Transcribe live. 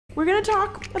We're gonna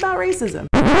talk about racism.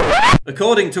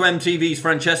 According to MTV's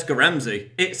Francesca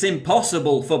Ramsey, it's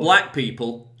impossible for black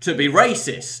people to be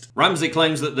racist. Ramsey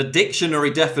claims that the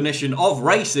dictionary definition of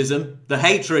racism, the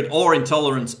hatred or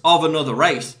intolerance of another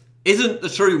race, isn't the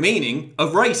true meaning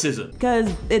of racism.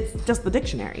 Because it's just the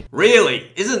dictionary. Really?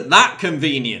 Isn't that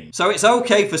convenient? So it's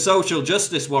okay for social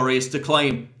justice warriors to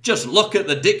claim, just look at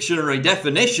the dictionary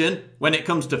definition when it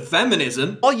comes to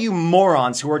feminism. All you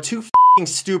morons who are too f***ing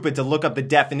stupid to look up the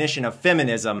definition of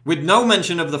feminism. With no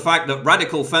mention of the fact that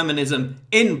radical feminism,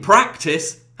 in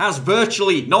practice, has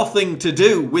virtually nothing to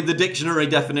do with the dictionary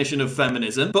definition of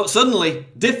feminism, but suddenly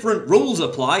different rules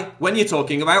apply when you're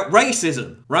talking about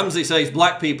racism. Ramsey says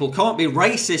black people can't be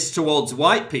racist towards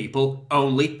white people,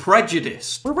 only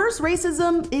prejudiced. Reverse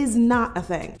racism is not a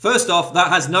thing. First off, that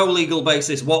has no legal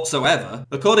basis whatsoever.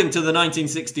 According to the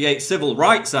 1968 Civil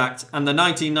Rights Act and the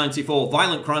 1994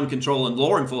 Violent Crime Control and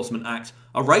Law Enforcement Act,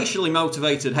 a racially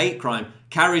motivated hate crime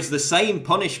carries the same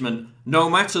punishment no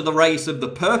matter the race of the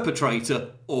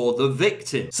perpetrator or the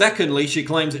victim. Secondly, she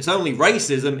claims it's only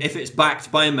racism if it's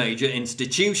backed by a major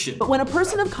institution. But when a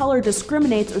person of color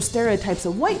discriminates or stereotypes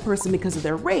a white person because of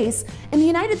their race, in the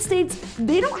United States,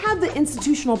 they don't have the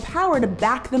institutional power to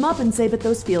back them up and say that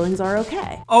those feelings are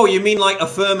okay. Oh, you mean like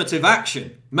affirmative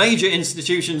action? Major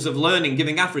institutions of learning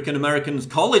giving African Americans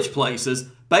college places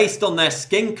based on their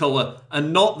skin color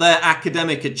and not their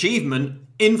academic achievement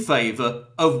in favor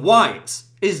of whites.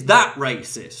 Is that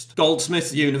racist?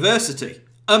 Goldsmiths University,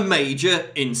 a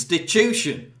major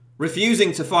institution,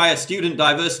 refusing to fire student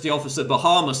diversity officer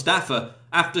Bahar Mustafa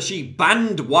after she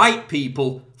banned white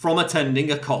people from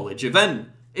attending a college event.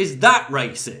 Is that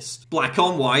racist? Black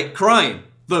on white crime,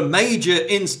 the major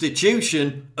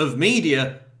institution of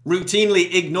media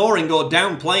routinely ignoring or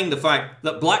downplaying the fact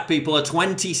that black people are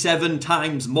 27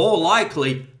 times more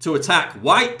likely to attack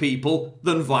white people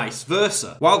than vice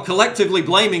versa, while collectively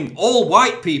blaming all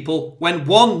white people when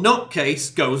one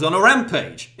nutcase goes on a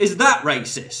rampage. Is that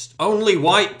racist? Only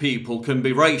white people can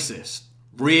be racist.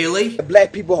 Really?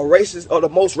 Black people are racist, or the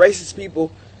most racist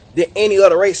people than any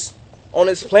other race on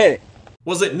this planet.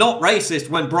 Was it not racist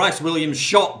when Bryce Williams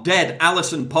shot dead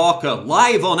Alison Parker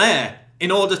live on air in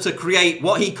order to create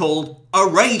what he called a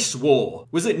race war?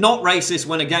 Was it not racist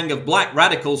when a gang of black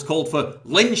radicals called for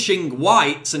lynching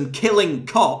whites and killing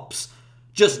cops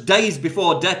just days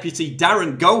before Deputy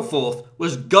Darren Goforth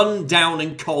was gunned down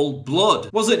in cold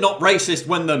blood? Was it not racist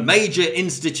when the major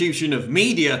institution of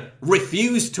media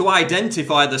refused to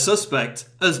identify the suspect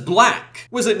as black?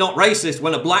 Was it not racist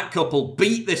when a black couple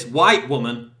beat this white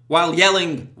woman while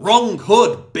yelling, "Wrong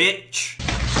hood, bitch"?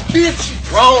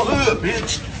 Bitch, wrong hood,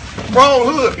 bitch. Wrong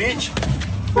hood, bitch.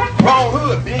 Wrong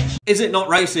hood, bitch. Is it not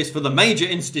racist for the major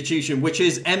institution, which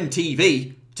is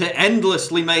MTV, to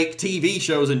endlessly make TV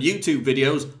shows and YouTube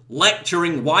videos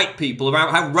lecturing white people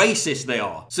about how racist they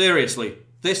are? Seriously,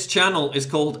 this channel is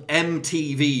called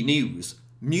MTV News.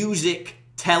 Music,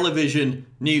 television,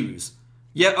 news.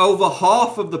 Yet over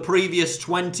half of the previous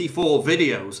 24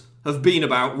 videos have been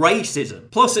about racism.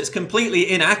 Plus, it's completely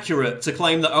inaccurate to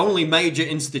claim that only major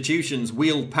institutions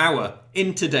wield power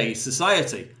in today's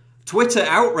society. Twitter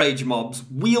outrage mobs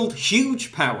wield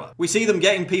huge power. We see them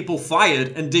getting people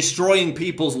fired and destroying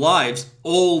people's lives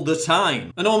all the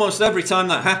time. And almost every time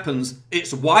that happens,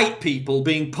 it's white people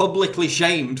being publicly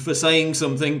shamed for saying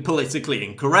something politically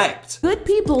incorrect. Good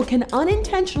people can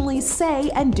unintentionally say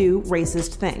and do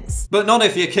racist things. But not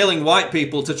if you're killing white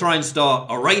people to try and start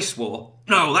a race war.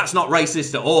 No, that's not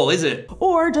racist at all, is it?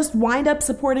 Or just wind up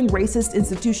supporting racist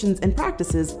institutions and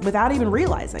practices without even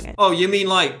realizing it. Oh, you mean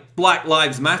like Black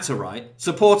Lives Matter, right?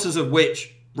 Supporters of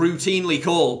which routinely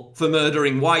call for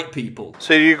murdering white people.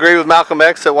 So do you agree with Malcolm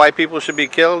X that white people should be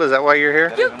killed? Is that why you're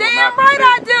here? You damn right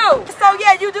I do! So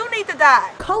yeah, you do need to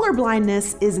die.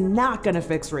 Colorblindness is not gonna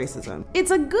fix racism.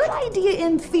 It's a good idea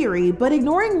in theory, but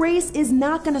ignoring race is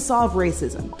not gonna solve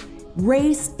racism.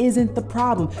 Race isn't the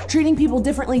problem. Treating people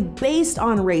differently based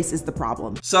on race is the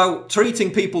problem. So,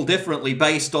 treating people differently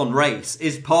based on race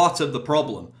is part of the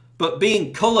problem. But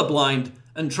being colorblind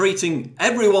and treating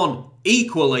everyone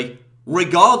equally,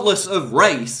 regardless of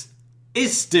race,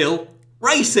 is still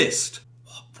racist.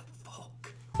 What the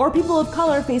fuck? Or people of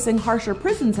color facing harsher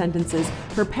prison sentences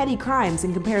for petty crimes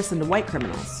in comparison to white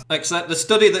criminals. Except the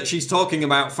study that she's talking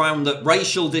about found that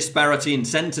racial disparity in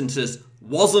sentences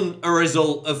wasn't a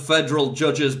result of federal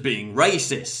judges being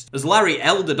racist. As Larry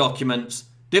Elder documents,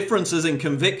 differences in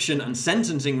conviction and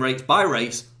sentencing rates by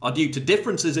race are due to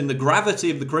differences in the gravity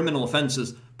of the criminal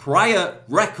offences, prior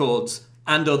records,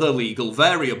 and other legal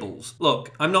variables.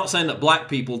 Look, I'm not saying that black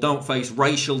people don't face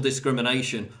racial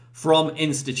discrimination from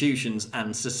institutions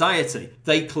and society.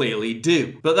 They clearly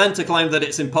do. But then to claim that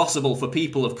it's impossible for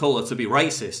people of colour to be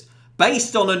racist,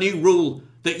 based on a new rule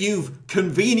that you've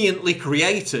conveniently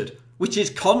created, which is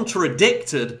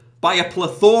contradicted by a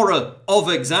plethora of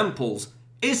examples,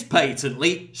 is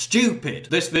patently stupid.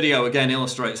 This video again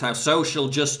illustrates how social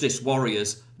justice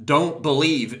warriors don't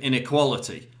believe in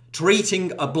equality.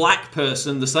 Treating a black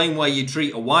person the same way you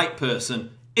treat a white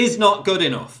person is not good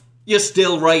enough. You're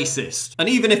still racist. And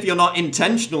even if you're not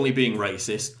intentionally being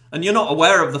racist, and you're not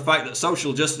aware of the fact that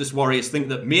social justice warriors think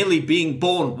that merely being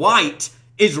born white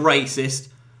is racist,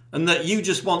 and that you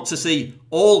just want to see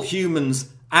all humans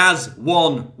as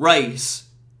one race,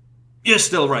 you're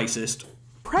still racist.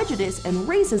 Prejudice and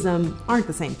racism aren't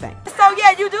the same thing. So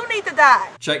yeah, you do need to die.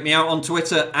 Check me out on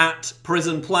Twitter at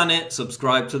PrisonPlanet.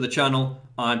 Subscribe to the channel.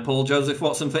 I'm Paul Joseph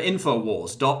Watson for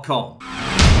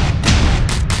Infowars.com.